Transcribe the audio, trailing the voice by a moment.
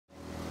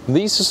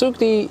The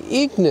Suzuki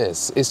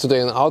Ignis is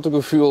today on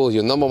Autogefühl,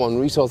 your #1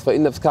 resource for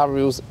in-depth car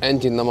reviews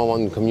and your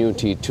 #1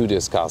 community to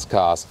discuss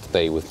cars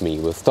today with me,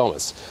 with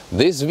Thomas.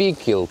 This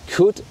vehicle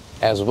could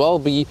as well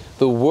be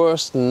the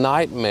worst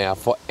nightmare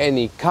for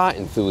any car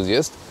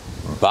enthusiast,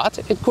 but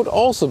it could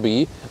also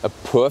be a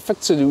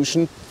perfect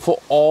solution for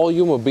all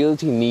your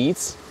mobility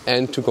needs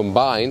and to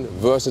combine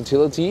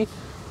versatility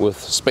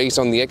with space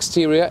on the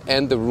exterior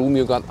and the room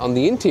you got on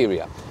the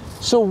interior.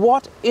 So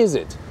what is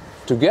it?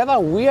 Together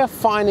we are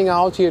finding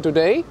out here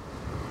today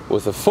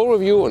with a full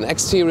review on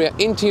exterior,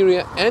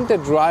 interior and the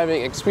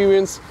driving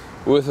experience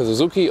with the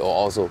Suzuki, or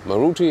also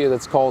Maruti as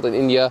it's called in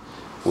India,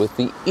 with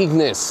the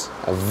Ignis.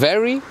 A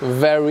very,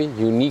 very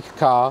unique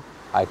car,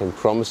 I can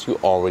promise you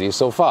already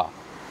so far.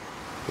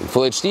 In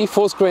full HD,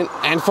 full screen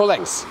and full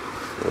length.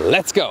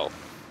 Let's go!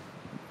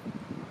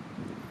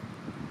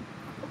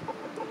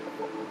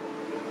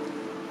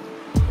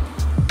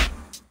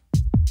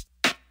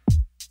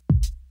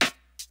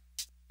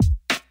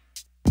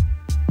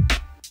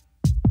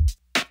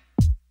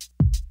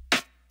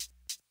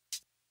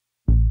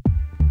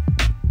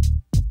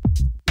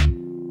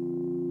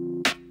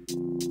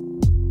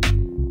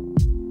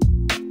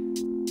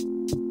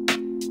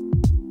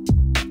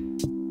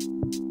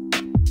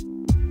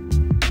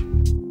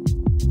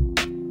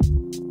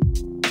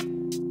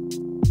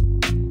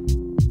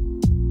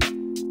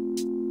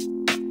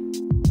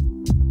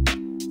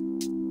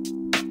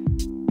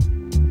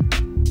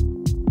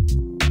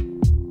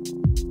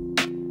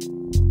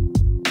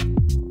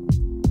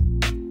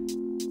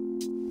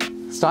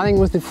 Starting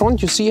with the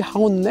front, you see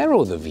how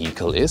narrow the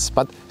vehicle is,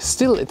 but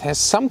still it has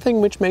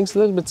something which makes it a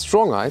little bit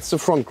stronger. It's the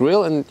front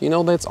grille, and you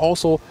know that's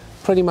also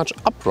pretty much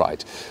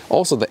upright.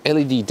 Also the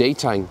LED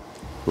daytime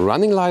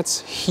running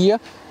lights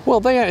here, well,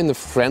 they are in the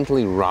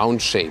friendly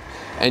round shape.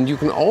 And you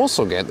can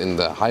also get in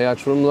the higher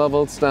trim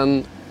levels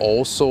then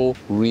also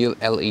real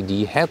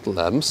LED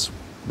headlamps,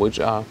 which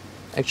are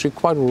actually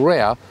quite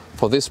rare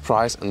for this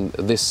price and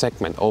this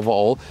segment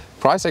overall.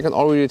 Price I can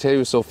already tell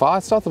you so far,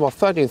 it starts about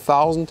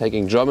 13,000,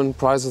 taking German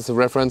prices as a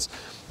reference,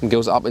 and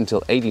goes up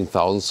until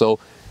 18,000. So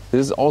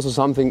this is also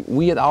something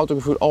we at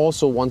Autogefühl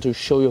also want to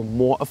show you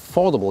more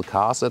affordable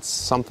cars. That's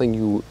something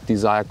you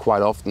desire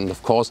quite often.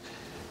 Of course,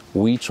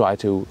 we try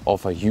to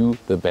offer you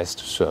the best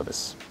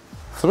service.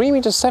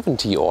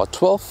 3,70 m or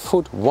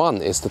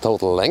 12'1" is the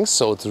total length,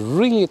 so it's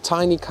really a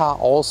tiny car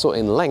also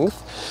in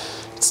length.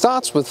 It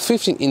starts with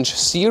 15-inch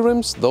steel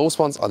rims. Those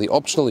ones are the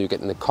optional you get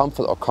in the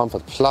Comfort or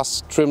Comfort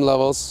Plus trim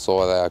levels,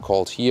 so they are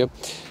called here.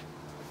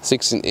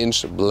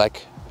 16-inch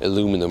black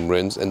aluminum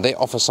rims, and they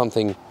offer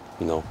something,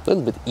 you know, a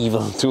little bit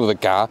evil to the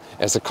car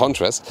as a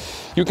contrast.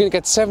 You can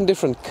get 7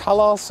 different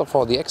colors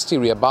for the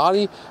exterior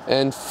body,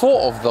 and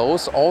 4 of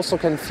those also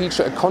can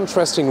feature a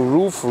contrasting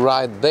roof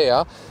right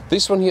there.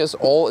 This one here is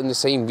all in the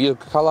same wheel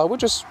color,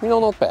 which is, you know,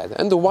 not bad.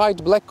 And the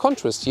white-black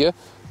contrast here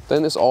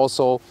then is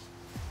also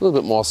a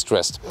little bit more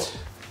stressed.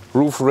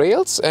 Roof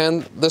rails,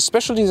 and the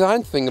special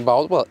design thing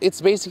about, well,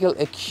 it's basically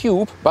a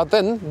cube, but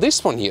then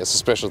this one here is a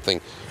special thing.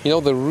 You know,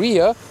 the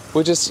rear,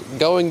 which is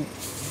going,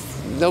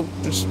 you know,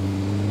 just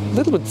a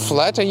little bit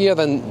flatter here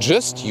than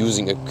just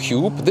using a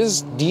cube.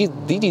 This is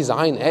the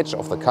design edge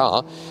of the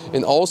car.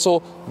 And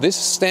also this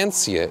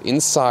stands here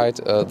inside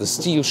the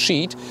steel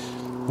sheet.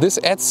 This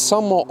adds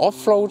some more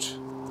off-road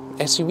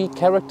SUV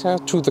character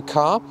to the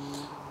car.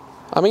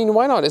 I mean,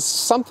 why not? It's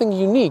something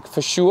unique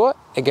for sure.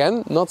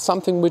 Again, not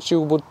something which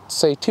you would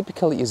say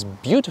typically is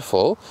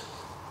beautiful,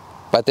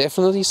 but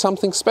definitely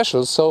something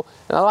special. So,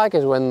 and I like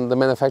it when the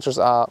manufacturers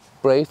are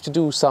brave to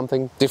do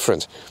something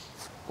different.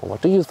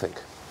 What do you think?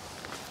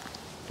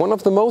 One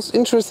of the most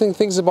interesting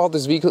things about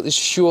this vehicle is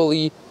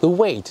surely the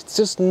weight. It's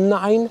just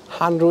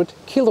 900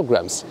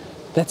 kilograms.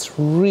 That's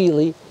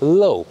really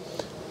low.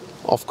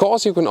 Of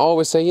course, you can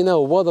always say, you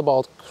know, what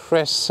about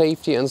crash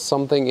safety and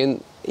something?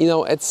 And, you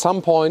know, at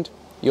some point,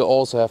 you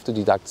also have to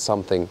deduct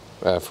something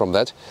from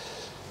that.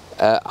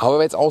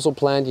 However, it's also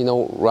planned, you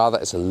know, rather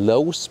as a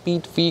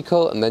low-speed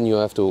vehicle, and then you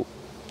have to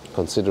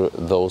consider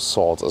those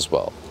sorts as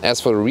well.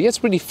 As for the rear,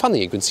 it's really funny.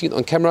 You can see it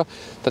on camera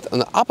that on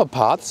the upper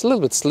part it's a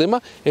little bit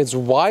slimmer, and it's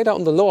wider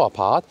on the lower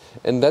part,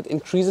 and that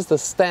increases the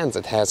stance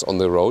it has on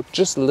the road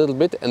just a little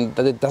bit, and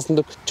that it doesn't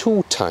look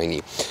too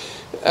tiny.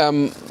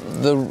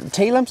 The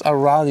tail lamps are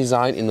rather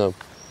designed in a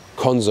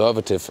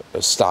conservative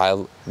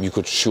style, you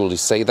could surely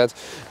say that.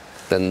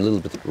 Then a little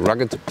bit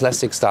rugged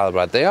plastic style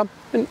right there,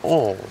 and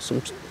oh,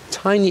 some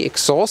tiny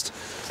exhaust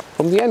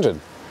from the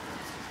engine.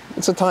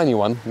 It's a tiny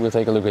one, we'll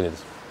take a look at it.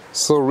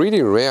 So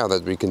really rare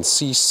that we can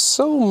see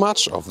so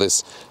much of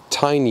this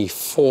tiny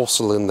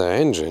 4-cylinder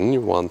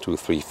engine, 1, 2,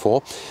 3,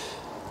 4.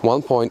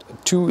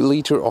 1.2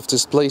 liter of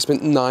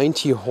displacement,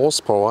 90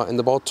 horsepower and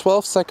about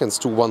 12 seconds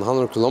to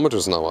 100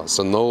 kilometers an hour,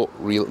 so no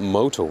real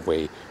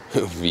motorway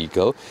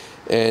vehicle.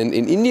 And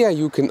in India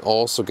you can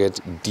also get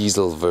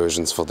diesel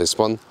versions for this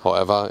one.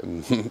 However,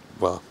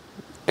 well,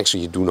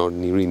 actually you do not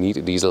really need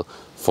a diesel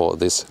for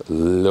this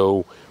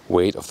low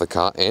weight of the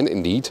car, and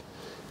indeed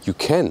you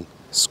can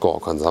score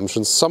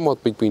consumption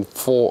somewhat between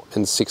 4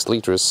 and 6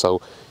 liters,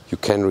 so you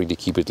can really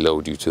keep it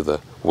low due to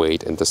the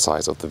weight and the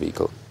size of the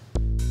vehicle.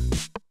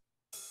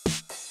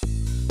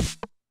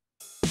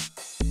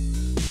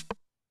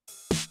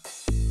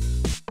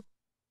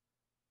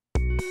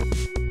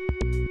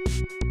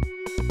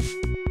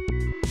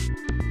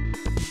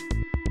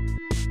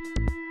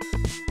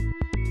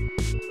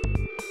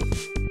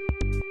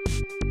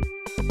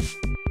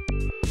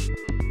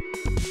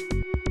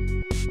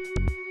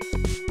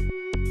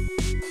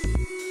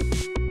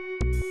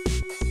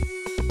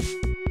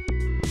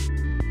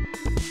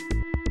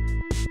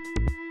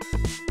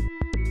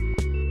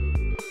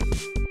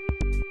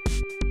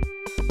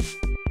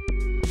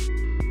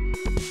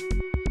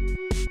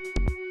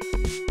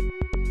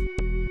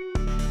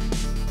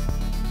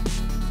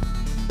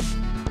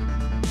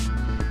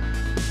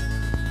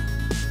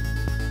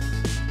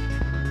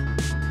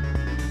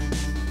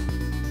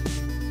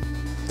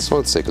 So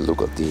let's take a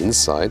look at the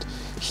inside.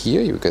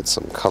 Here you get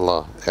some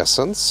color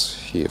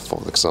essence. Here, for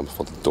example,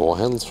 for the door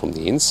handles from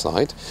the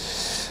inside.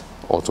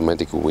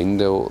 Automatic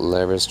window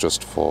levers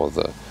just for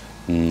the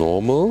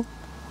normal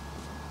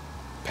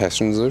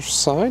passenger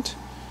side.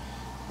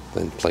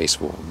 Then place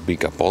for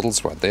bigger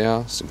bottles right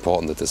there. It's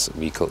important that this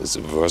vehicle is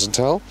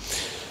versatile.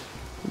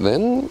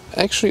 Then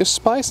actually a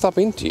spiced up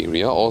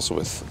interior, also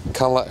with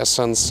color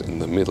essence in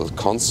the middle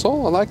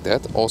console. I like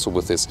that. Also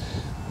with this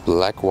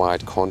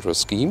black-white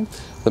contrast scheme.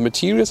 The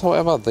materials,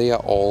 however, they are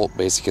all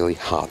basically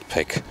hard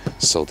pack.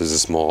 So this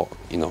is more,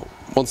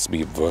 wants to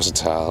be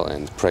versatile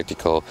and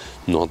practical,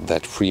 not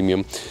that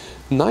premium.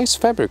 Nice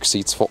fabric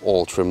seats for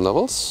all trim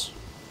levels.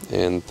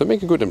 And they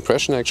make a good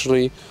impression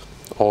actually.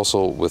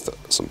 Also with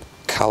some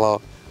color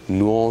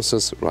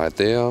nuances right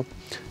there.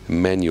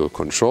 Manual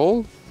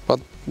control, but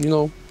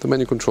the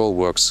manual control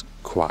works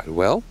quite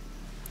well.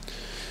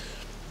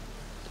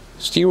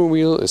 Steering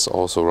wheel is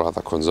also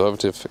rather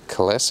conservative,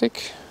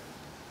 classic.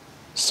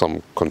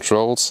 Some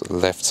controls,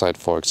 left side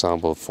for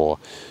example for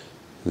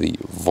the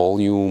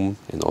volume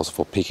and also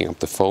for picking up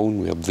the phone,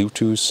 we have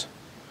Bluetooth.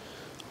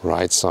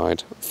 Right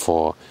side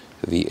for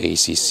the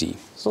ACC.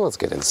 So let's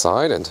get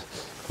inside, and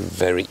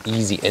very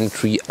easy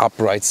entry,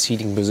 upright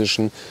seating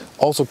position.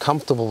 Also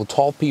comfortable for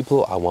tall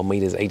people. Our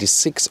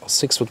 1m86 or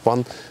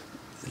 6'1".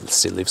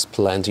 Still leaves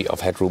plenty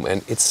of headroom,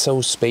 and it's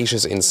so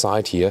spacious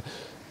inside here.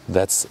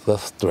 That's the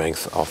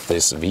strength of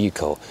this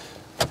vehicle.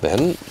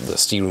 Then the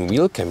steering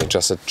wheel can be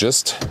adjusted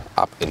just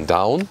up and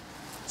down.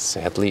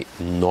 Sadly,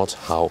 not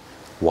how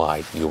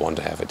wide you want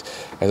to have it.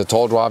 As a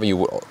tall driver, you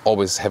would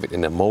always have it in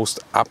the most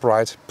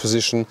upright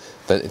position.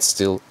 Then it's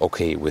still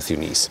okay with your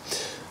knees.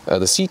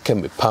 The seat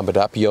can be pumped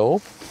up,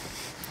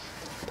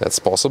 That's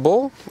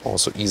possible,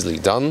 also easily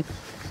done.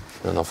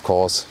 And of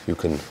course, you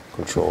can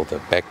control the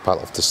back part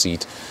of the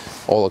seat,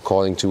 all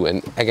according to.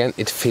 And again,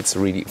 it fits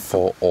really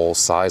for all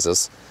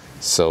sizes.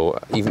 So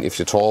even if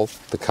you're tall,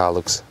 the car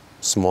looks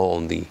small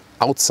on the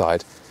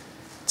outside.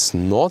 It's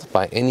not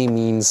by any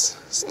means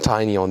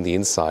tiny on the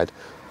inside,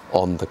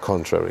 on the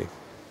contrary.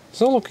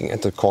 So looking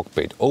at the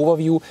cockpit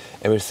overview,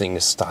 everything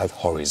is styled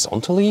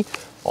horizontally.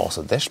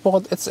 Also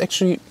dashboard, it's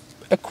actually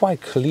a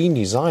quite clean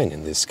design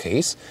in this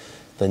case.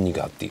 Then you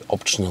got the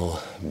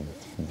optional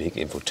big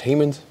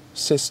infotainment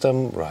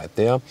system right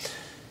there.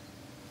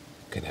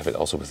 You can have it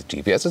also with the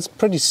GPS. It's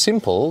pretty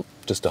simple,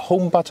 just a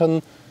home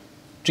button,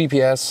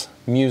 GPS,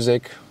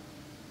 music,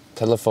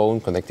 telephone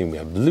connecting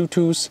via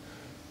Bluetooth,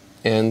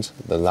 and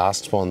the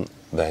last one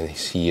then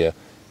is here,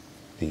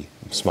 the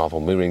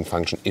smartphone mirroring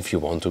function if you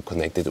want to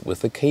connect it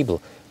with the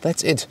cable.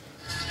 That's it.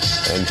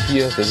 And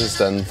here, this is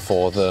then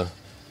for the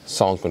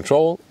sound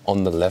control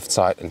on the left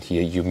side, and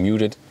here you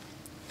mute it.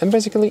 And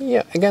basically,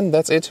 again,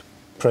 that's it.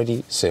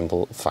 Pretty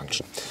simple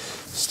function.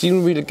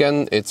 Steering wheel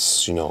again,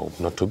 it's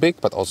not too big,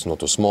 but also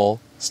not too small.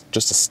 It's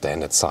just a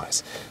standard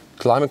size.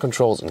 Climate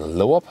controls in the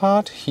lower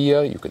part.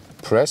 Here you could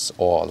press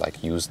or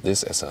use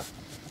this as a,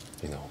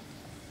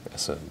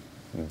 as a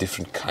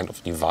different kind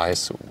of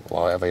device,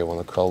 whatever you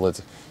want to call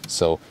it.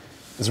 So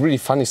it's a really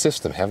funny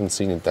system. Haven't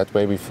seen it that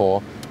way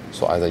before.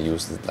 So either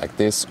use it like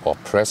this or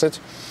press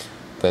it.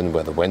 Then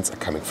where the vents are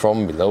coming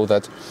from, below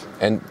that,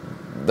 and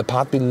the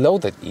part below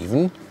that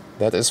even,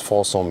 that is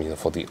for some,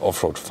 for the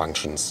off-road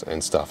functions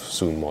and stuff.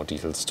 Soon more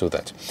details to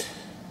that.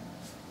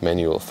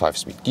 Manual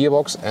 5-speed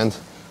gearbox, and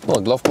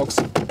glove box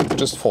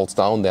just folds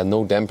down. There are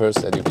no dampers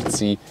that you can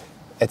see.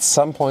 At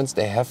some points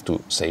they have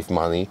to save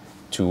money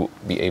to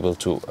be able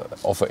to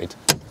offer it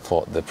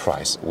for the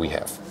price we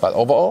have. But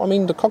overall,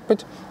 the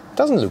cockpit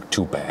doesn't look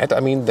too bad.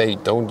 They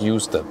don't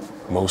use the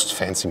most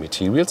fancy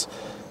materials,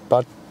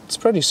 but it's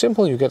pretty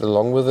simple. You get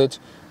along with it,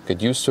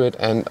 get used to it,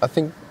 and I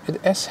think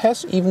it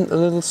has even a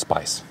little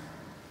spice.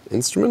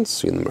 Instruments,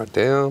 see them right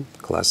there.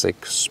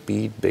 Classic,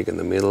 speed big in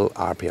the middle,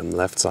 RPM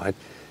left side.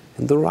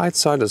 And the right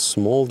side, a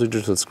small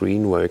digital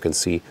screen where you can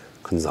see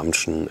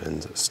consumption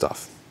and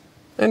stuff.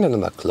 And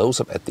another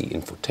close-up at the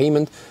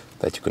infotainment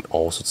that you can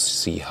also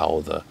see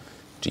how the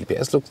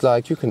GPS looks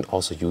like. You can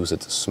also use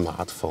it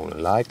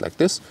smartphone-like, like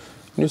this.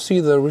 And you see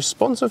the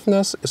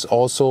responsiveness is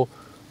also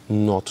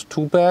not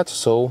too bad,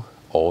 so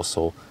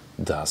also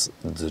does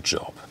the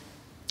job.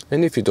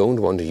 And if you don't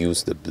want to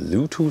use the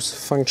Bluetooth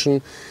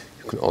function,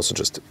 You can also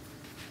just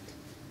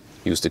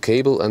use the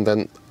cable, and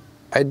then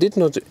I did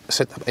not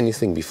set up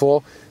anything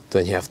before.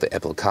 Then you have the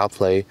Apple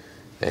CarPlay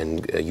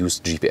and use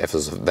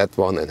GPS of that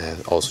one, and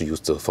have also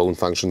used the phone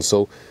function.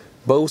 So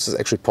both is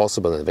actually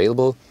possible and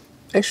available.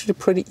 Actually a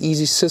pretty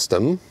easy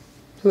system.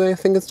 So I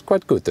think it's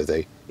quite good that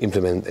they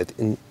implement it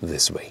in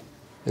this way.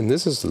 And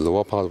this is the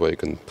lower part where you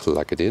can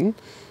plug it in.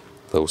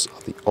 Those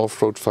are the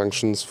off-road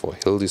functions for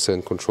hill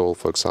descent control,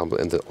 for example,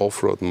 and the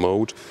off-road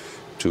mode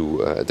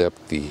to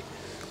adapt the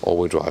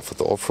all-wheel drive for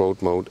the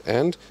off-road mode.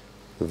 And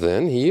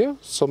then here,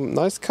 some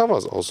nice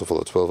covers also for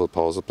the 12-volt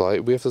power supply.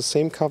 We have the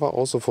same cover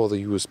also for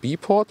the USB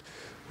port,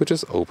 which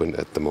is open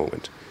at the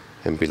moment.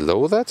 And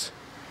below that,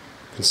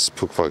 you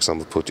can, for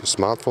example, put your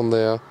smartphone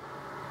there,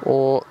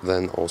 or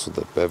then also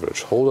the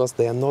beverage holders.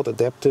 They are not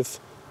adaptive,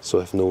 so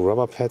have no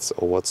rubber pads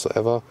or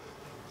whatsoever.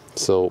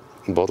 So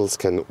bottles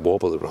can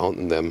wobble around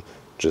in them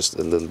just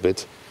a little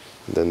bit.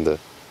 And then the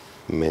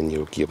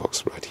manual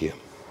gearbox right here.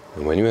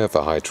 And when you have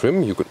a high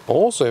trim, you could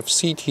also have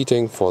seat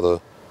heating for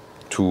the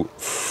 2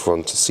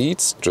 front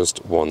seats,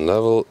 just one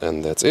level,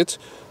 and that's it.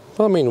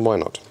 But I mean, why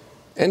not?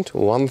 And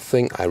one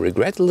thing I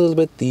regret a little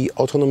bit, the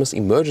autonomous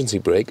emergency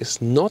brake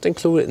is not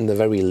included in the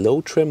very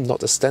low trim,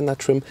 not a standard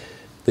trim.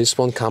 This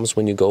one comes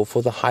when you go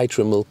for the high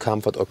trim with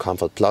Comfort or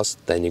Comfort Plus.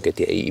 Then you get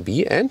the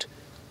AEB and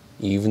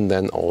even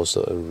then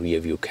also a rear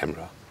view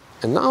camera.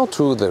 And now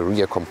to the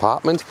rear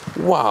compartment.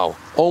 Wow,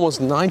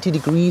 almost 90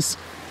 degrees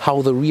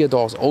how the rear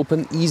doors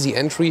open, easy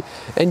entry.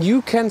 And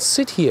you can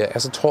sit here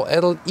as a tall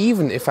adult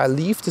even if I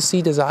leave the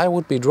seat as I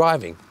would be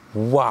driving.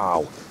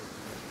 Wow,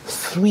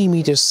 3.70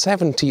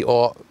 meters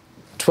or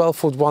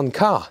 12'1"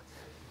 car.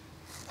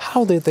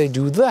 How did they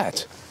do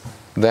that?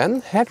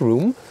 Then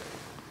headroom,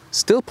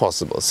 still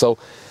possible. So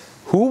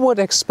who would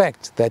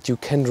expect that you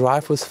can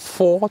drive with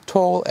 4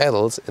 tall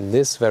adults in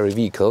this very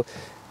vehicle?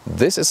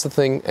 This is the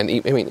thing, and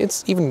I mean,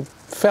 it's even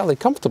fairly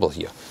comfortable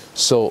here.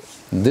 So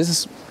this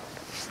is,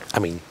 I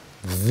mean,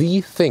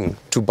 the thing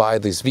to buy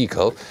this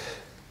vehicle.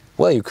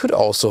 Well, you could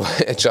also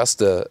adjust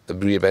the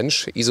rear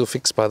bench,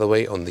 ISOFIX by the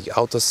way, on the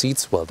outer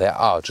seats. Well, there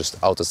are just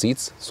outer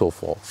seats, so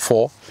for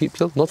 4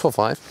 people, not for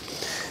 5.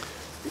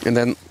 And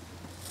then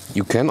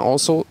you can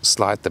also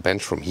slide the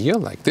bench from here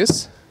like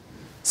this.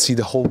 See,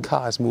 the whole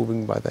car is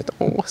moving by that.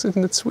 Oh,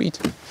 isn't it sweet?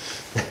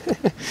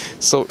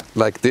 So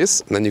like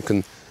this, and then you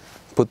can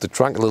put the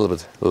trunk a little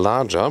bit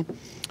larger.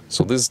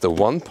 So this is the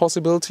one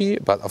possibility,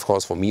 but of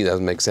course for me it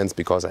doesn't make sense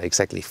because I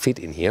exactly fit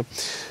in here.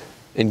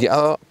 And the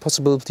other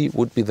possibility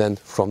would be then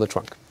from the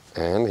trunk.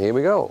 And here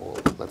we go.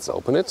 Let's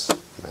open it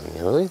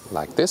manually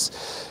like this.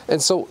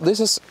 And so this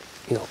is,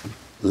 you know,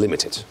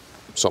 limited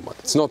somewhat.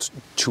 It's not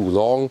too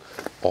long,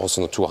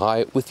 also not too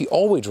high. With the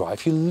all-wheel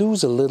drive you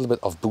lose a little bit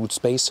of boot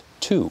space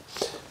too.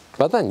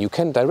 But then you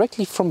can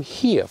directly from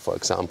here, for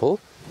example,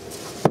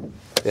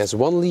 there's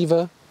one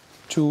lever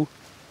to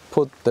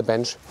put the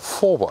bench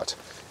forward.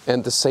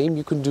 And the same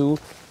you can do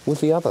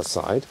with the other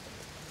side.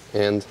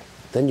 And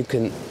then you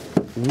can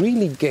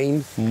really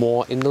gain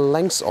more in the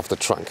length of the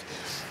trunk.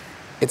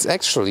 It's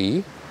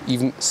actually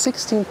even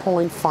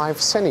 16.5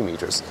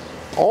 centimeters.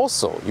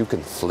 Also, you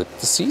can flip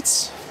the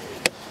seats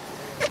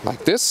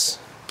like this,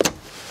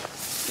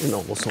 and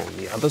also on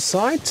the other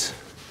side,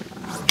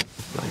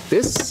 like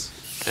this.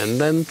 And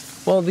then,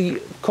 well,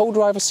 the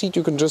co-driver seat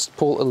you can just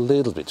pull a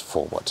little bit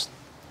forward.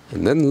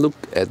 And then look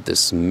at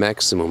this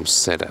maximum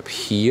setup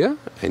here,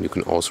 and you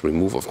can also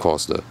remove, of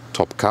course, the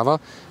top cover.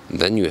 And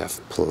then you have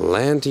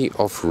plenty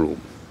of room.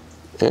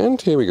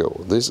 And here we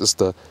go. This is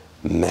the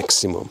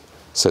maximum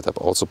setup.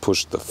 Also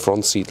push the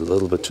front seat a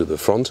little bit to the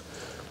front,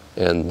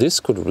 and this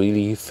could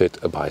really fit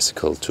a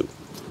bicycle too.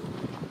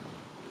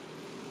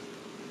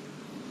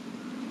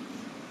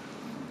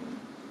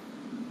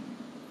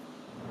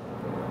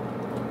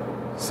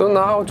 So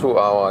now to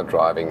our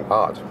driving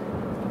part.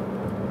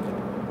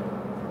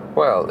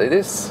 Well, it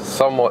is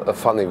somewhat a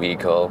funny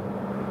vehicle.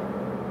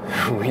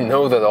 We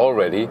know that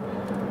already,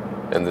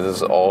 and this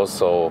is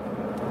also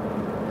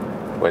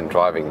when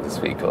driving this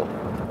vehicle.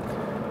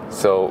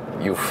 So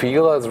you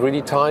feel it's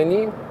really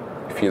tiny,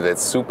 you feel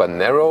it's super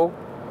narrow,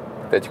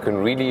 that you can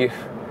really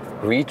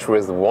reach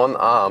with one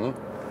arm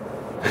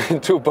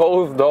to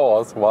both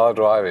doors while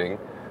driving.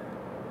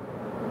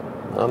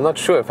 I'm not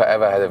sure if I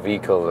ever had a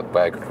vehicle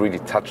where I could really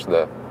touch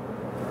the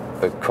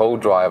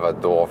co-driver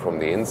door from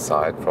the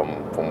inside,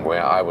 from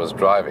where I was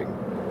driving.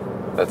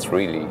 That's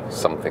really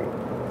something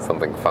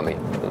funny.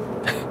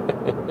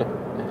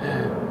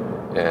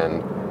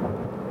 And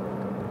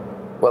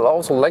well,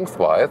 also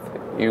lengthwise,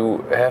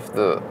 you have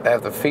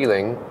the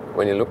feeling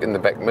when you look in the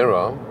back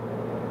mirror,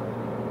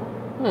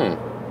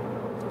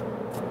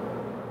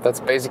 that's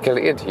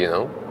basically it, you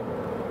know.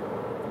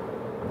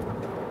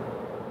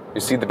 You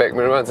see the back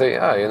mirror and say,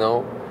 yeah, you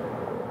know,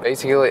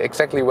 basically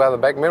exactly where the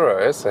back mirror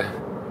is.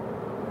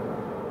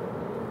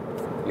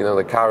 You know,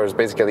 the car is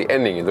basically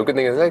ending. You look at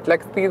it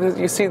like you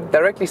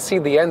directly see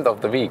the end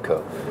of the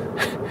vehicle.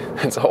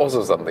 It's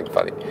also something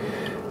funny.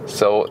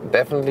 So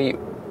definitely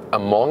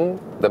among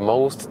the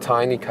most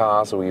tiny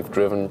cars we've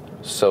driven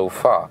so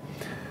far.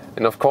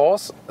 And of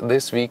course,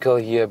 this vehicle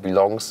here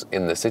belongs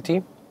in the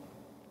city.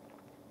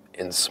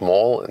 in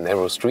small,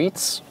 narrow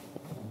streets.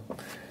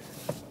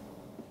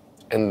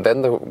 And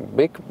then the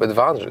big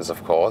advantage is,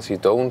 of course, you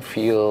don't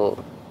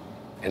feel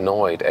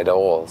annoyed at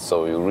all.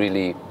 So you're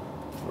really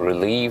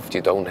relieved,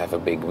 you don't have a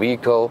big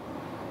vehicle.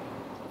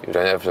 You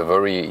don't have to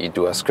worry,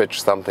 do I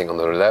scratch something on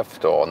the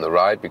left or on the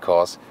right,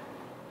 because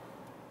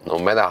no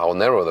matter how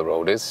narrow the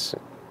road is,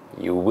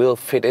 you will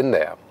fit in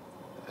there.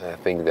 And I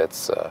think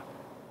that's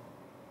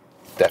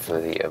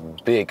definitely a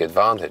big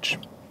advantage.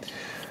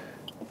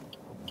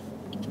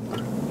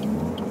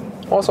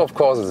 Also, of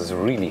course, it is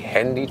really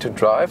handy to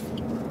drive.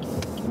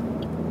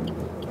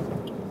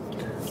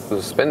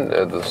 The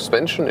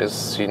suspension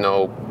is, you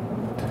know,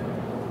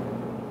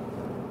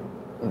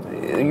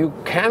 you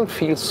can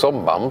feel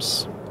some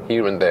bumps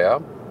here and there.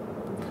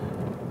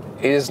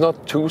 It is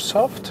not too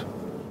soft.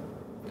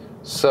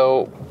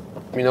 So,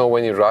 you know,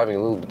 when you're driving a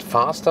little bit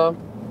faster,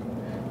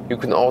 you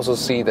can also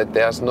see that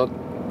there's not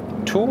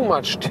too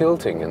much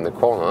tilting in the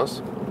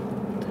corners.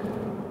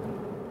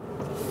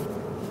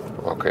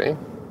 Okay,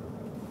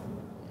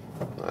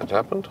 that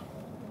happened.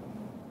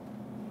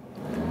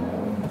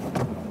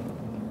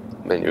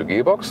 Manual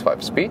gearbox,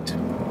 5-speed.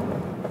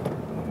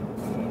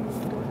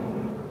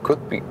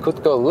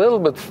 Could go a little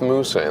bit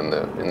smoother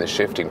in the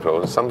shifting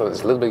process. Sometimes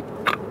it's a little bit,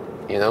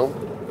 you know.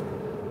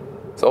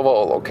 It's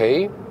overall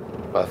okay,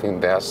 but I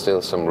think there's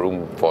still some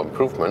room for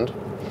improvement.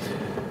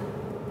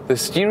 The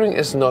steering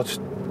is not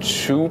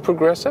too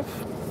progressive.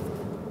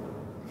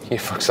 Here,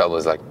 for example,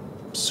 it's like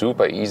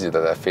super easy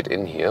that I fit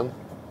in here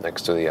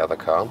next to the other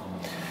car.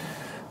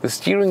 The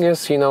steering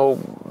is, you know,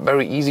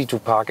 very easy to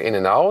park in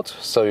and out,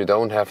 so you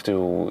don't have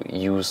to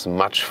use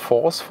much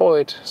force for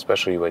it,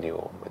 especially when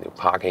you're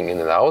parking in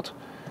and out.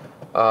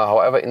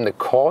 However, in the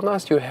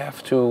corners you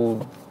have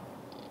to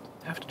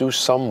do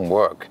some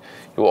work.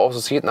 You will also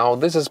see it now.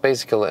 This is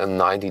basically a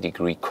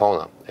 90-degree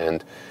corner,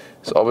 and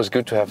it's always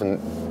good to have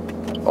an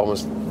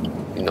almost,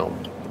 you know,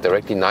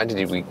 directly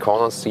 90-degree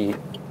corner seen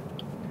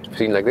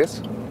like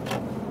this.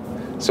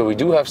 So we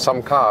do have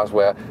some cars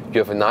where you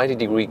have a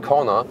 90-degree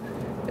corner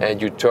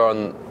and you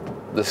turn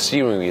the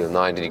steering wheel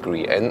 90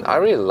 degree, and I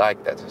really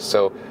like that.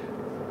 So,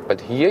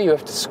 but here you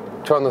have to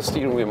turn the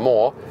steering wheel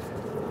more,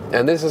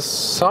 and this is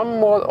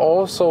somewhat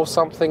also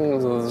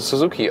something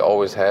Suzuki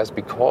always has,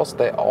 because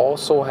they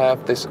also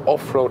have this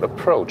off-road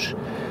approach.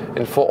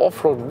 And for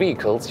off-road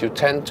vehicles, you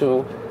tend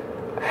to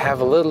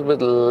have a little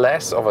bit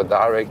less of a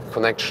direct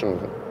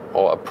connection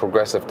or a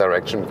progressive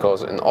direction,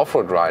 because in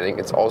off-road riding,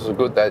 it's also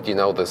good that, you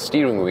know, the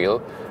steering wheel,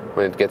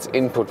 when it gets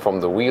input from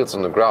the wheels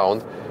on the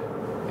ground,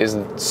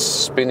 isn't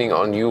spinning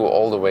on you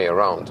all the way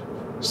around.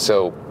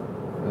 So,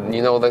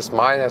 you know, this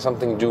might have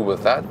something to do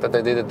with that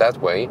they did it that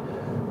way,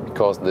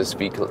 because this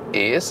vehicle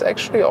is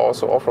actually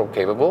also off-road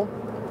capable,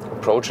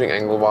 approaching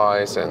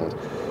angle-wise, and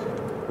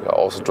we are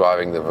also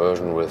driving the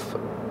version with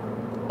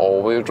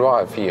all-wheel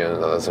drive here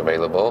that is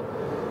available.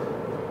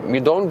 You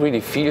don't really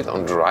feel it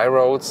on dry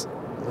roads.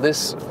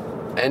 This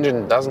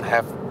engine doesn't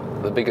have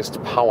the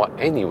biggest power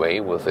anyway,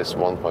 with this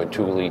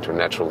 1.2 liter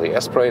naturally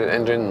aspirated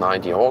engine,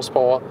 90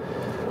 horsepower.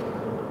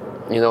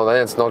 You know,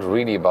 then it's not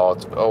really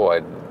about, oh,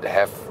 I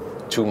have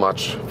too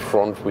much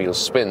front wheel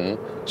spin,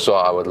 so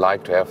I would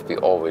like to have the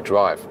all-wheel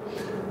drive.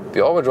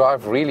 The all-wheel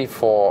drive really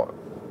for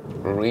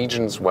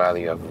regions where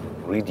you have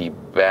really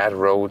bad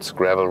roads,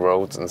 gravel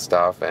roads and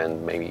stuff,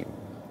 and maybe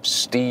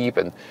steep,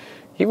 and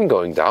even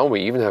going down,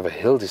 we even have a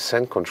hill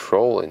descent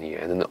control in here,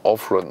 and an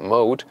off-road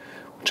mode,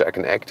 which I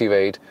can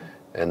activate,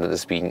 and that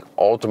is being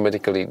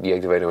automatically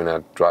deactivated when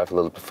I drive a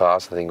little bit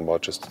fast. I think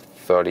about just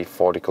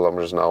 30-40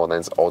 kilometers an hour, then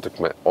it's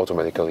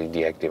automatically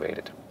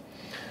deactivated.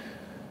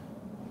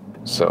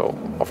 So,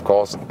 of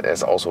course,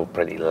 it's also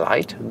pretty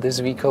light, this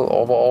vehicle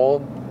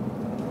overall.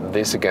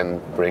 This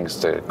again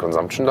brings the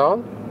consumption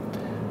down.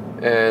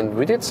 And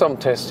we did some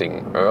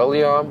testing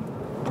earlier,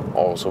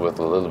 also with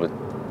a little bit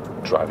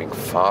driving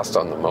fast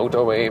on the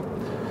motorway.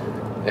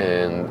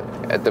 And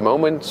at the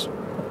moment,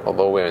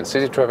 although we're in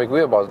city traffic,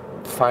 we're about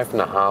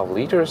 5.5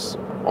 liters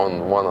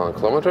on 100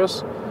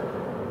 kilometers.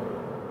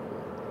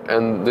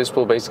 And this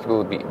will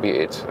basically be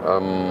it.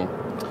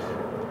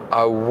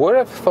 I would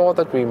have thought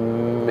that we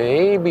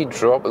maybe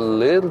drop a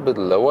little bit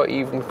lower,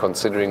 even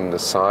considering the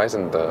size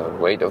and the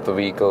weight of the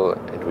vehicle,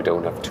 and we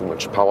don't have too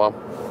much power.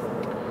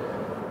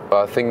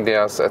 But I think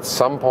there's at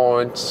some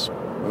point,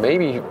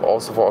 maybe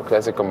also for a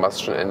classic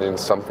combustion engine,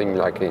 something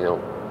like, you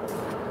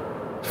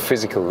know,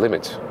 physical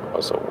limit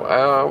also.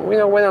 You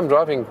know, when I'm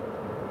driving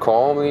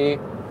calmly,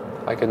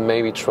 I can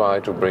maybe try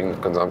to bring the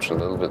consumption a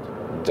little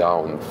bit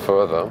down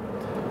further.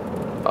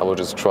 I will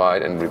just try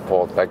it and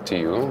report back to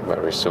you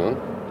very soon.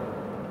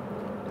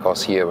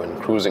 Because here, when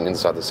cruising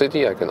inside the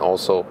city, I can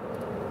also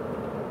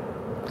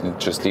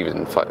just leave it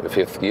in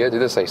fifth gear.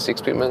 Did I say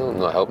 6-speed manual?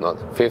 No, I hope not.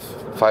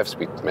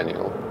 5-speed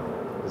manual.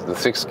 The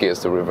 6th gear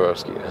is the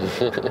reverse gear.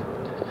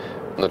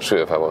 I'm not sure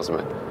if I was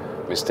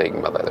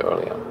mistaken by that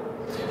earlier.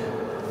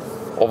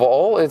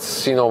 Overall,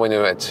 it's, you know, when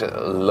you're at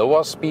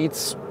lower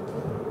speeds,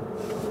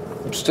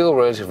 still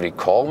relatively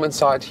calm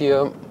inside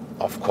here.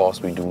 Of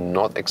course, we do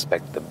not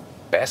expect the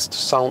best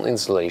sound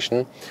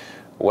insulation.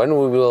 When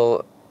we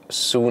will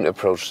soon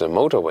approach the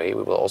motorway,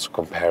 we will also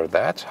compare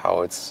that,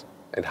 how it's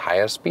at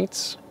higher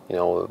speeds. You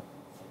know,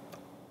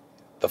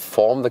 the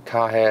form the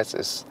car has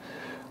is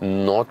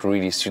not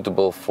really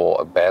suitable for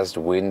a best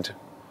wind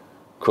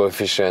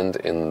coefficient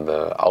in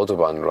the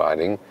Autobahn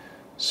riding,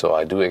 so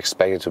I do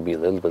expect it to be a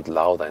little bit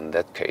louder in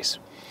that case.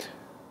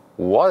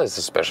 What is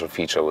the special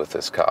feature with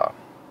this car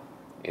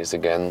is,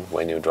 again,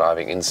 when you're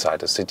driving inside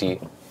the city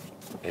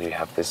and you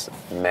have this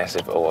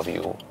massive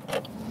overview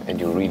and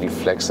you're really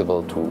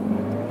flexible to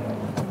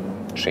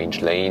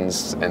change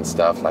lanes and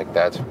stuff like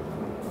that.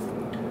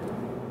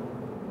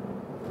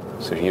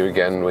 So here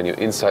again, when you're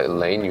inside a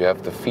lane, you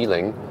have the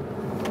feeling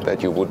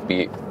that you would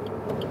be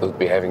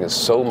having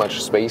so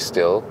much space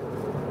still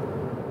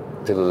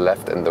to the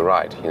left and the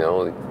right. You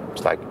know,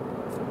 it's like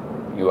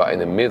you are in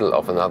the middle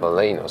of another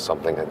lane or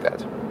something like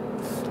that.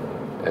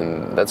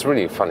 And that's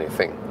really a funny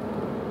thing.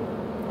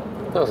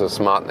 There's a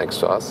Smart next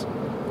to us.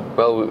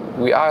 Well,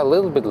 we are a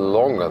little bit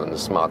longer than the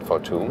Smart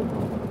Fortune,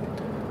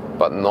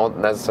 but not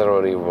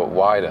necessarily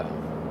wider.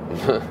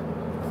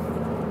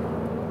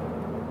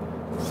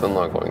 Still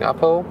not going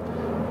uphill.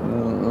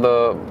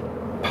 The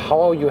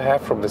power you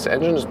have from this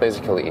engine is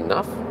basically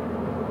enough.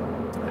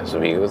 The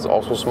vehicle is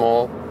also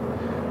small.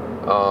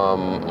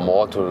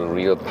 More to the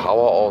real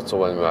power also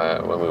when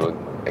we will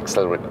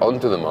accelerate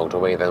onto the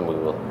motorway, then we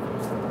will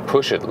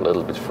push it a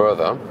little bit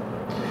further.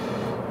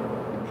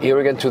 Here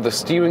again to the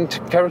steering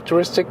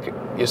characteristic,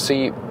 you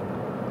see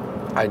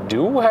I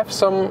do have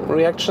some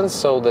reactions,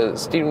 so the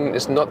steering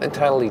is not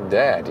entirely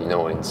dead, you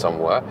know, in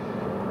somewhere.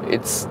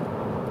 It's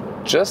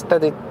just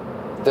that it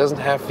doesn't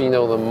have, you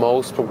know, the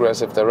most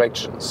progressive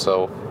direction.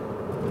 So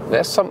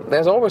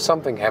there's always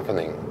something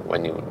happening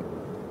when you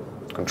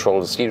control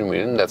the steering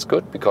wheel, and that's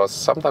good, because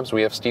sometimes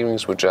we have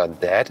steerings which are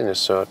dead in a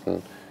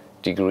certain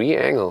degree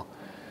angle.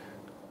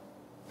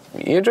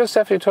 You just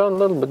have to turn a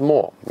little bit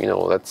more, you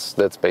know,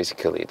 that's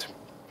basically it.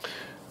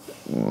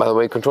 By the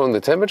way, controlling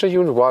the temperature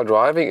unit while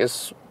driving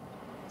is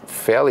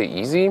fairly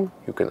easy.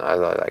 You can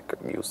either like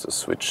use the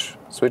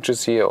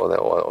switches here,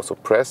 or also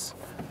press.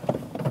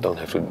 Don't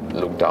have to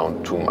look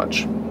down too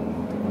much.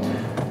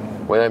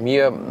 When I'm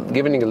here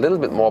giving a little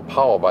bit more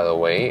power, by the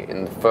way,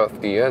 in the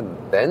first gear,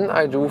 then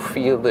I do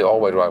feel the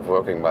all-wheel drive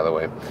working, by the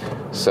way.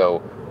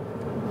 So,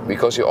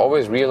 because you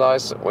always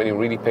realize when you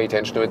really pay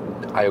attention to it,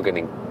 are you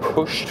getting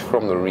pushed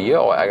from the rear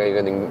or are you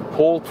getting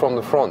pulled from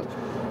the front?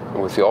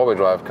 And with the all-wheel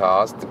drive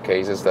cars, the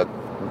case is that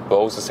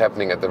both is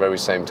happening at the very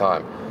same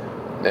time.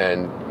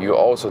 And you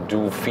also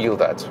do feel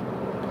that.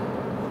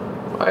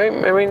 I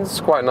mean,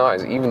 it's quite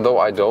nice, even though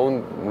I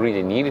don't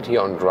really need it here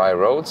on dry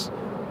roads.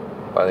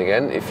 But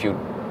again, if you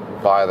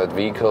buy that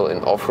vehicle in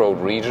off-road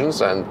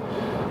regions, and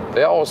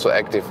they're also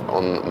active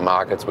on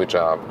markets which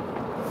are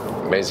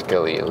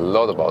basically a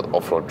lot about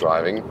off-road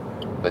driving,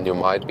 then you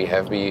might be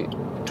happy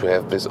to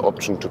have this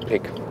option to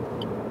pick.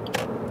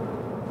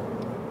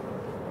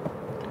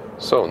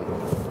 So,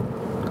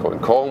 going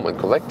calm and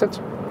collected.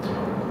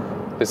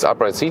 This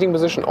upright seating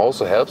position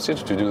also helps you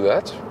to do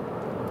that.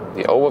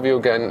 The overview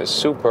again is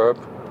superb.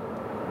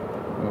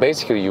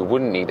 Basically, you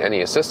wouldn't need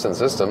any assistance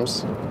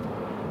systems.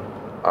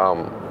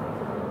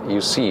 You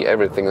see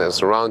everything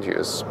that's around you.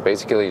 Is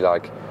basically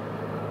like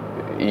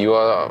you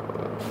are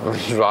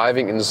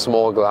driving in a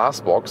small glass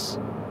box.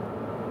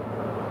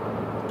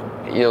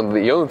 You know,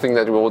 the only thing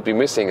that you would be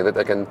missing is that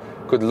I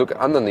could look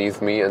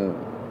underneath me and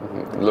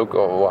look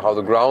how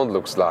the ground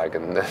looks like,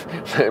 and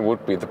that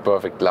would be the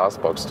perfect glass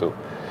box too.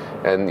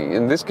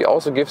 And this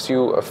also gives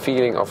you a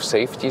feeling of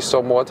safety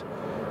somewhat.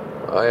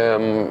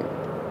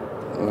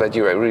 That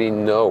you really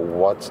know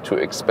what to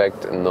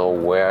expect and know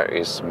where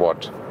is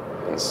what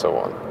and so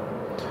on.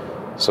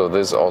 So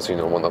this is also, you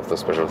know, one of the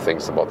special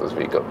things about this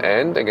vehicle.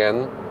 And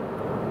again,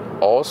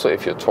 also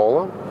if you're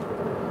taller,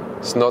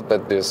 it's not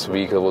that this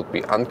vehicle would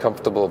be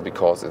uncomfortable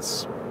because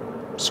it's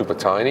super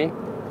tiny.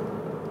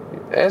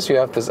 As you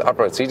have this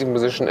upright seating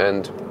position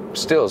and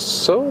still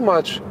so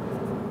much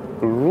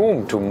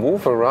room to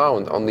move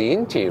around on the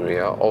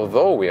interior,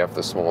 although we have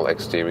the small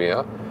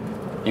exterior,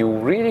 you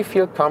really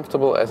feel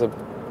comfortable as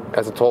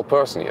a tall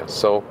person here.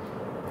 So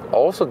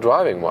also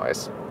driving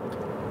wise,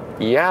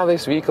 yeah,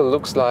 this vehicle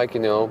looks like,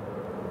 you know,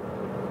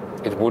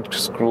 it would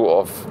screw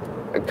off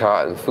a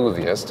car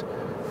enthusiast,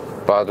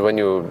 but when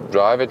you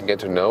drive it and get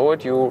to know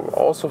it, you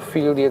also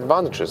feel the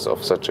advantages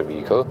of such a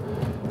vehicle.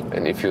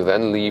 And if you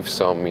then leave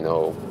some, you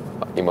know,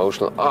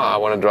 emotional, I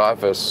want to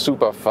drive a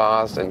super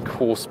fast and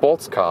cool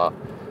sports car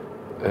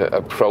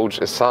approach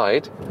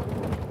aside,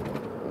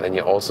 then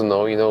you also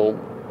know, you know,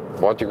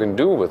 what you can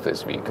do with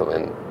this vehicle.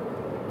 And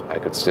I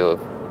could still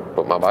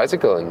put my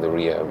bicycle in the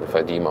rear if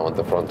I demount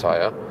the front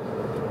tire,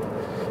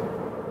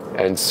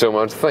 and so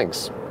much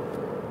things.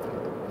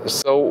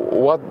 So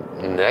what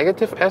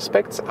negative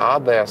aspects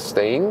are there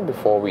staying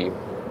before we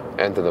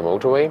enter the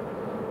motorway?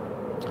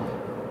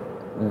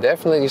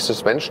 Definitely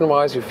suspension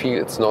wise, you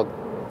feel it's not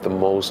the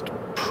most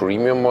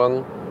premium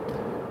one.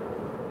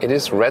 It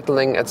is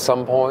rattling at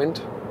some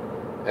point,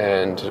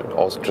 and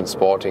also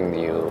transporting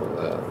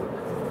the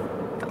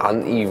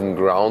uneven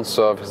ground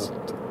surface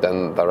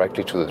then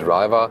directly to the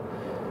driver.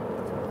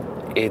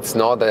 It's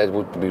not that it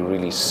would be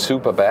really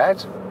super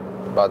bad,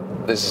 but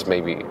this is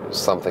maybe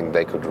something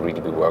they could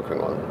really be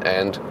working on.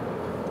 And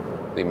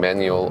the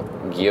manual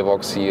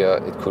gearbox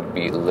here, it could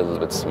be a little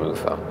bit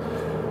smoother.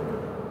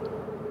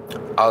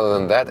 Other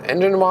than that,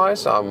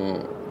 engine-wise,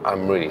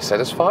 I'm really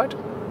satisfied.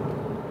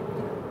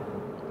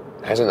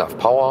 Has enough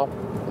power.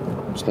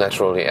 It's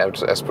naturally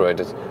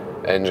aspirated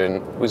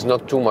engine with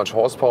not too much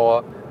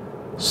horsepower,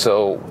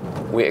 so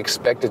we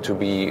expect it to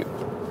be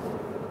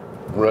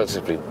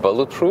relatively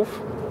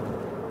bulletproof.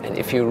 And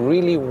if you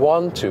really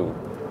want to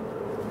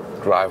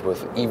drive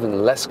with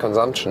even less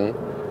consumption,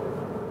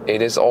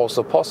 it is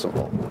also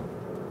possible.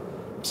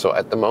 So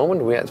at the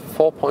moment we're at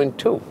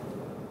 4.2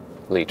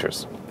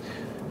 liters.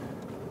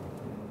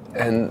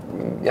 And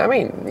I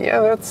mean,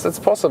 yeah, that's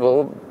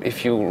possible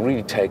if you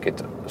really take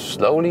it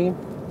slowly,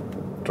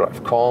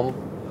 drive calm,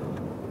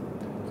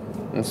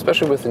 and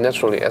especially with the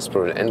naturally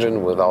aspirated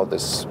engine without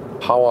this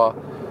power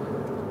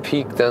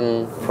peak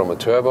then from a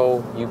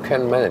turbo, you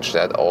can manage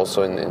that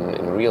also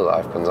in real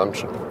life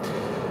consumption.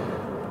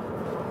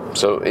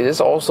 So it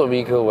is also a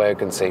vehicle where you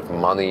can save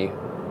money,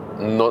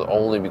 not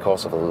only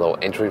because of a low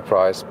entry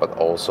price, but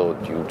also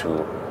due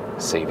to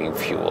saving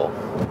fuel.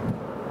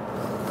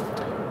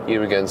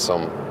 Here again,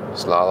 some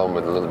slalom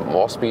with a little bit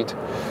more speed.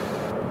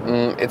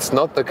 It's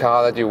not the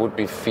car that you would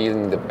be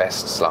feeling the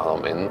best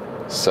slalom in,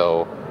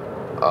 so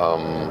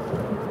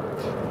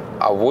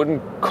I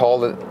wouldn't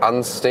call it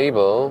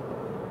unstable,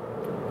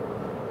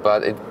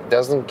 but it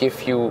doesn't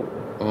give you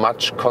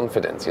much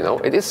confidence, you know.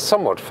 It is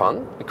somewhat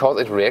fun because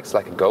it reacts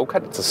like a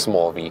go-kart. It's a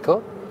small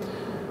vehicle,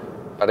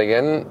 but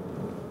again,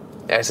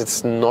 as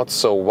it's not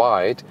so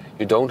wide,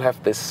 you don't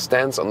have this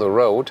stance on the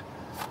road,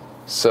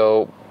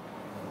 so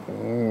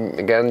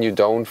again, you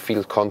don't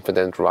feel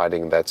confident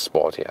riding that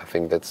sporty. I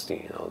think that's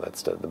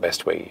the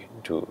best way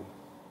to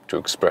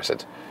express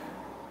it.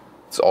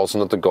 It's also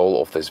not the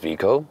goal of this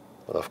vehicle,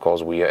 but of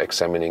course we are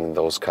examining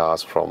those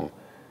cars from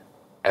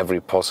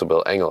every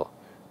possible angle,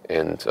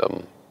 and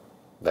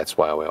that's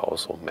why we're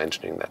also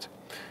mentioning that.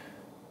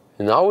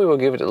 Now we will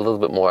give it a little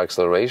bit more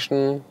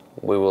acceleration.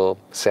 We will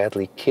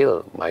sadly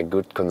kill my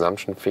good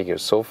consumption figure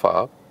so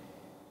far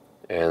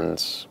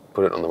and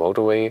put it on the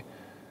motorway.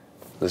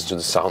 Listen to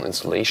the sound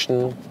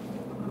insulation,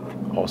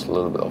 also a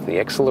little bit of the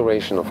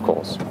acceleration, of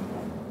course.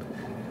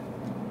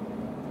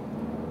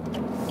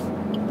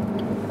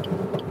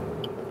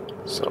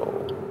 So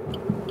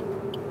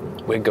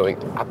we're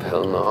going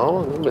uphill now,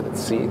 a little bit at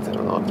seat. I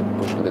don't know, I have to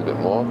push a little bit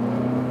more.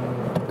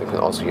 You can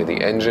also hear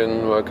the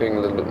engine working a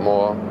little bit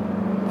more.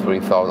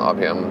 3000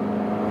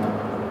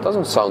 RPM.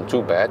 Doesn't sound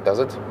too bad, does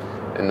it?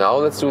 And now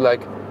let's do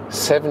like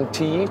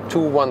 70 to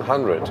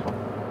 100.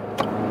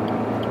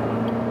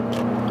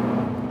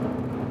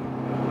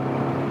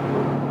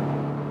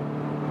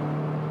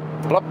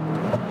 Plop.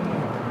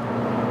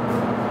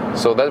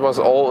 So that was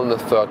all in the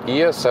third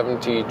gear,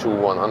 70 to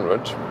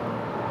 100.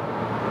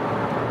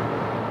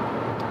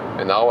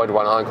 And now at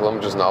 100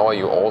 kilometers an hour,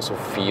 you also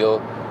feel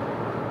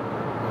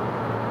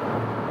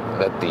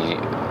that the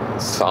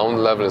sound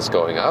level is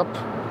going up.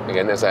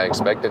 Again, as I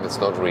expected, it's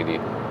not really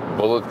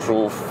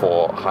bulletproof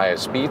for higher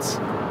speeds.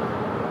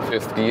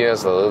 Fifth gear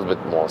is a little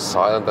bit more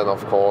silent then,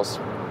 of course.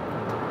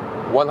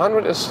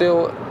 100 is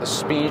still a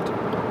speed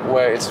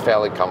where it's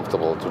fairly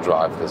comfortable to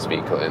drive this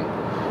vehicle in.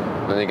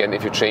 Then again,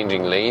 if you're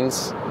changing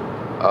lanes,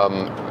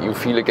 you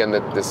feel again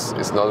that this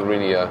is not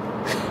really a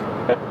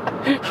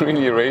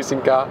really a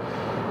racing car.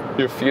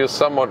 You feel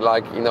somewhat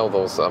like, you know,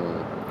 those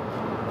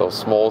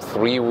small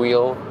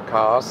three-wheel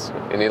cars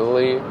in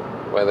Italy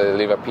where they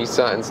leave a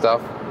pizza and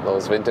stuff,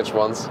 those vintage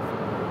ones.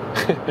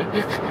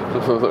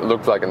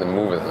 Looked like in the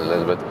movie a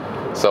little bit.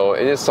 So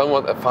it is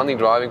somewhat a funny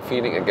driving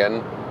feeling.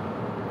 Again,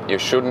 you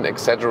shouldn't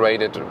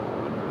exaggerate it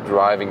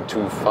driving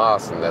too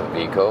fast in that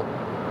vehicle.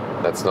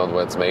 That's not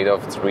what it's made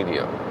of. It's really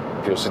a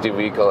pure city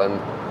vehicle, and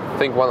I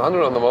think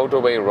 100 on the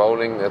motorway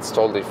rolling, that's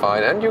totally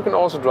fine. And you can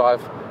also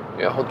drive,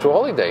 you know, to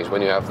holidays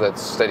when you have that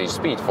steady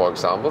speed, for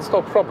example. It's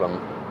no problem.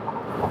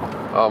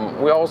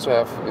 We also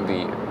have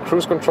the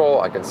cruise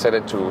control. I can set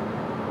it to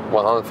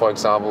 100, for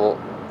example,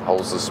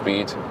 holds the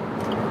speed.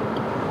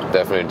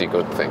 Definitely a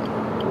good thing.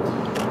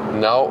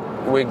 Now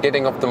we're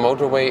getting off the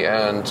motorway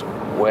and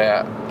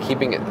we're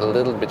keeping it a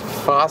little bit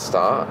faster,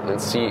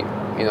 and see,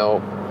 you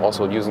know,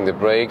 also using the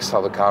brakes,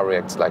 how the car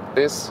reacts like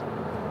this.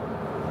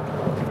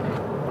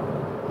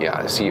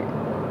 Yeah, see,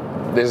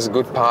 this is a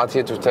good part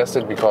here to test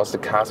it because the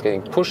car's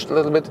getting pushed a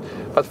little bit,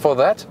 but for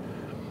that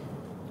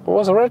it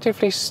was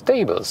relatively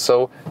stable.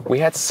 So we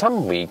had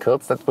some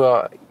vehicles that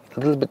were a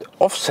little bit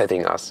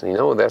offsetting us, you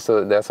know, there's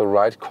a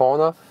right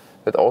corner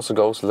that also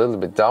goes a little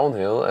bit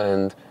downhill,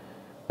 and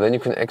then you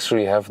can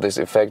actually have this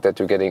effect that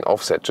you're getting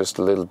offset just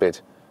a little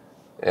bit.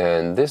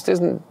 And this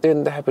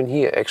didn't happen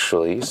here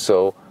actually,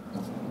 so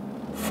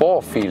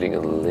for feeling a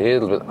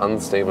little bit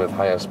unstable at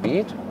higher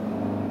speed,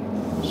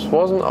 this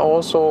wasn't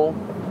also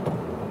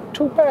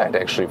too bad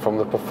actually from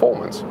the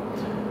performance.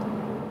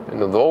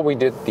 And although we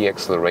did the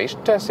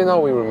acceleration test, you know,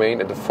 we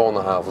remained at the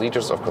 4.5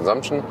 liters of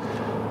consumption.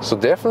 So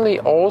definitely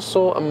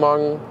also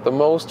among the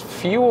most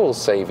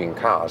fuel-saving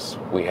cars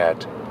we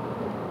had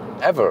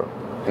ever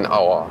in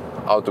our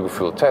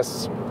Autogefühl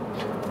tests.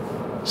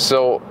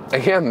 So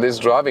again, this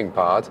driving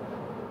part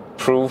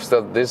proves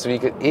that this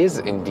vehicle is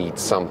indeed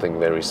something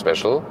very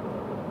special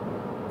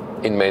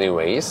in many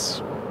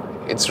ways.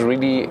 It's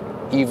really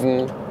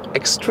even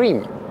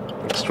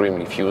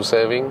extremely fuel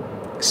saving,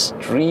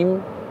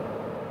 extreme,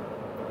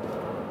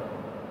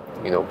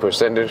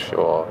 percentage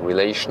or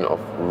relation of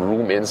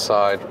room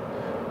inside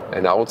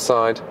and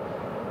outside,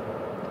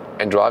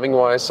 and driving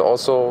wise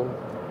also,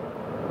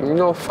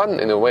 fun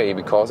in a way,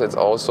 because it's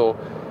also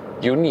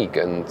unique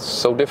and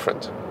so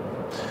different.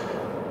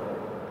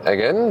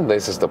 Again,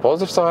 this is the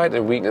positive side,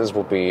 and weakness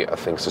would be, I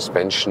think,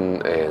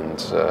 suspension and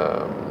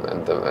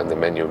the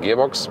manual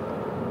gearbox,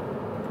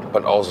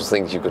 but also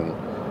things you can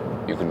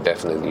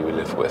definitely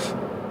live with.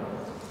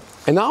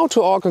 And now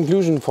to our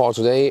conclusion for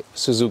today,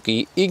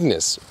 Suzuki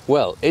Ignis.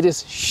 Well, it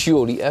is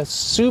surely a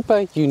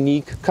super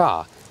unique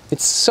car.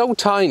 It's so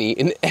tiny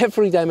in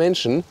every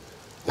dimension,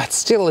 but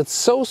still it's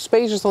so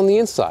spacious on the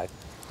inside.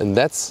 And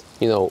that's,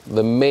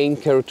 the main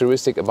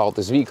characteristic about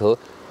this vehicle.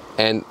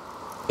 And,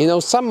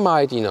 some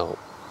might,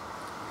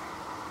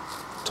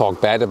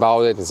 talk bad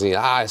about it and say,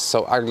 it's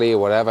so ugly or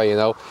whatever,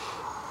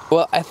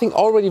 Well, I think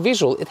already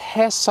visual, it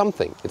has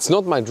something. It's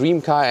not my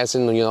dream car as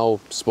in,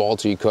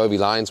 sporty, curvy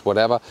lines,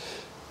 whatever.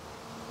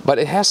 But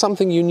it has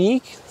something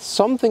unique,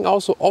 something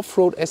also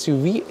off-road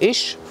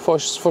SUV-ish for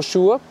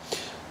sure.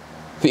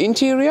 The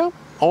interior,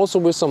 also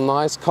with some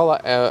nice color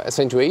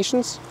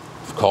accentuations.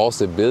 Of course,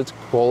 the build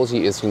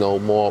quality is,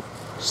 more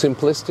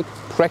simplistic,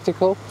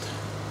 practical.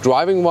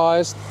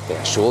 Driving-wise, there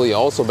are surely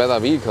also better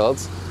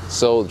vehicles.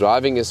 So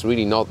driving is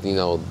really not,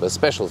 the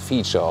special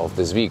feature of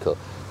this vehicle.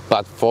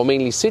 But for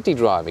mainly city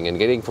driving and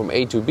getting from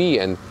A to B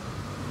and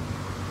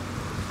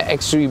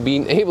actually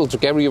being able to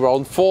carry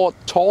around 4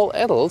 tall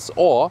adults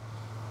or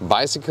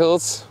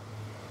bicycles,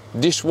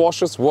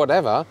 dishwashers,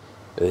 whatever,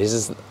 this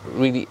is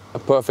really a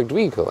perfect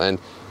vehicle. And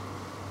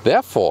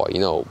therefore,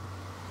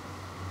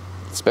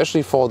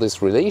 especially for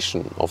this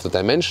relation of the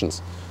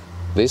dimensions,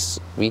 this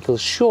vehicle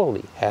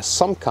surely has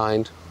some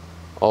kind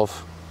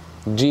of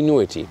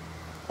genuity.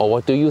 Or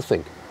what do you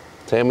think?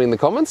 Tell me in the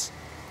comments.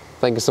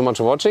 Thank you so much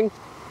for watching,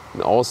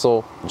 and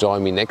also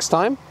join me next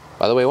time.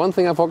 By the way, one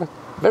thing I forgot,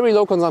 very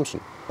low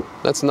consumption.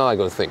 That's another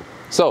good thing.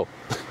 So,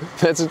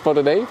 that's it for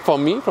today,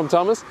 from me, from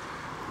Thomas,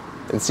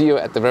 and see you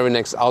at the very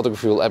next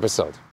Autogefühl episode.